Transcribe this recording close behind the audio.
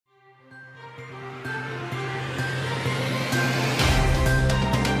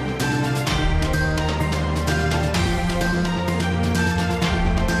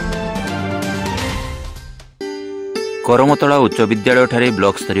करमतला उच्च विद्यालय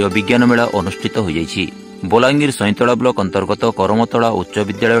ब्लॉक स्तरीय विज्ञान मेला अनुष्ठित हो जाइछि। बलांगीर सैंतला ब्लॉक अंतर्गत करमतला उच्च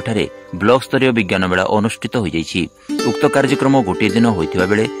विद्यालय ब्लॉक स्तरीय विज्ञान मेला अनुष्ठित हो जाइछि। उक्त कार्यक्रम गोटे दिन होइथिबा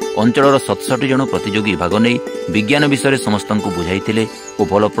बेले अंचलर 67 जन प्रतियोगी भाग नै विज्ञान विषय समस्त बुझाइथिले और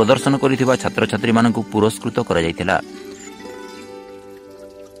भल प्रदर्शन करिथिबा छात्र छात्री मानकु पुरस्कृत करा जायथिला।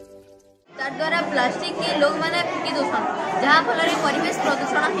 द्वारा प्लास्टिक के लोग माने फिकी दूषण जहाँ फल परिवेश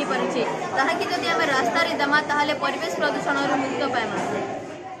प्रदूषण हो पारे ताकि जदि आम रास्ता देमा ताहले परिवेश प्रदूषण मुक्त पाइबा।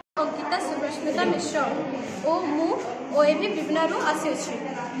 अंकिता सुब्रश्मिता मिश्र ओ मु ओएबी विभिन्न आसी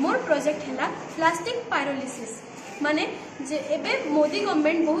मोर प्रोजेक्ट है प्लास्टिक पायरोलिसिस माने जे एबे मोदी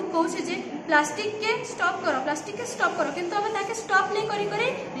गवर्नमेंट बहुत कहूँ जे प्लास्टिक के स्टॉप करो किंतु आम ताके स्टॉप नहीं करी करे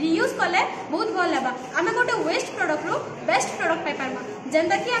रियूज कले बहुत भल है। आम गोटे वेस्ट प्रोडक्ट रू बेस्ट प्रोडक्ट पाई पारमा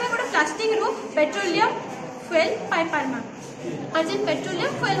जेंता कि आम गोटे प्लास्टिक रू पेट्रोलियम फ्यूल पाई पारमा और जे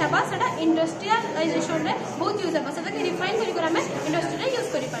पेट्रोलियम फ्यूल है सेटा इंडस्ट्रियलाइजेशन रे बहुत यूज है सेटा के रिफाइन करी कर आम इंडस्ट्री रे यूज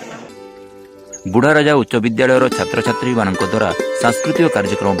करी पारमा। बुढ़ा राजा उच्च विद्यालय छात्र छात्री मानक द्वारा सांस्कृतिक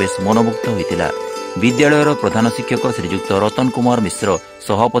कार्यक्रम बेस मनमुग्ध होइतिला। विद्यालयर प्रधान शिक्षक श्रीजुक्त रतन कुमार मिश्र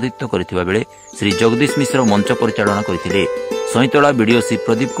सभापतित्व करथिबा बेले श्री जगदीश मिश्र मंच परिचालना करथिले। सैंतला बीडीओ श्री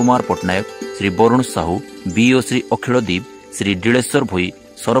प्रदीप कुमार पटनायक, श्री वरुण साहू, बीओ श्री अखिलदीप, श्री डिलेश्वर भोई,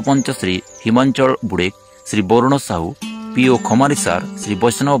 सरपंच श्री हिमांचल बुड़ेक, श्री वरुण साहू, पीओ खमारी सार, श्री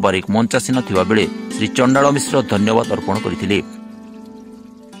वैष्णव बारिक मंचासीन थिबा बेले श्री चंडाल मिश्र धन्यवाद अर्पण करथिले।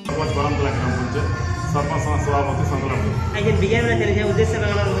 सरपंच सभापति संग्राम आगे विज्ञान में चले उद्देश्य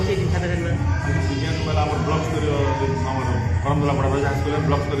रगड़ा होची छात्र जन्म विज्ञान मेला हमर ब्लॉक स्तरीय हमर करमतला बड़ा हाई स्कूल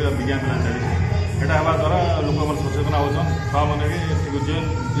ब्लॉक स्तरीय विज्ञान मेला चली एटा हेबा द्वारा लोक मन सचेतन होछन छा माने कि ठीक जे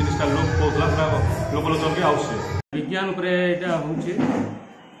जिनिसटा लोक पोतला लोक लोचन के आवश्यक विज्ञान उपरे एटा होची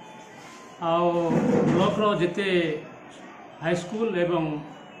आ ब्लॉक रो जते हाई स्कूल एवं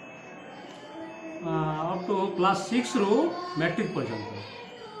up to class 6 row matric पर्यंत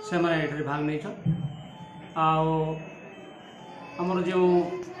से माने भाग नहीं आमर जो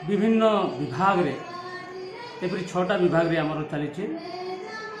विभिन्न विभाग रे एपरी 6टा विभाग रे आमर चली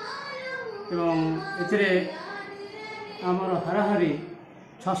आमर हाराहारी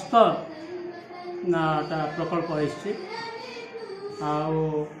 76 नाटा प्रकल्प आसी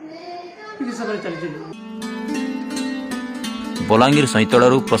चली। बलांगीर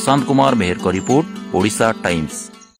सैंतलारू प्रशांत कुमार मेहर का रिपोर्ट, ओडिशा टाइम्स।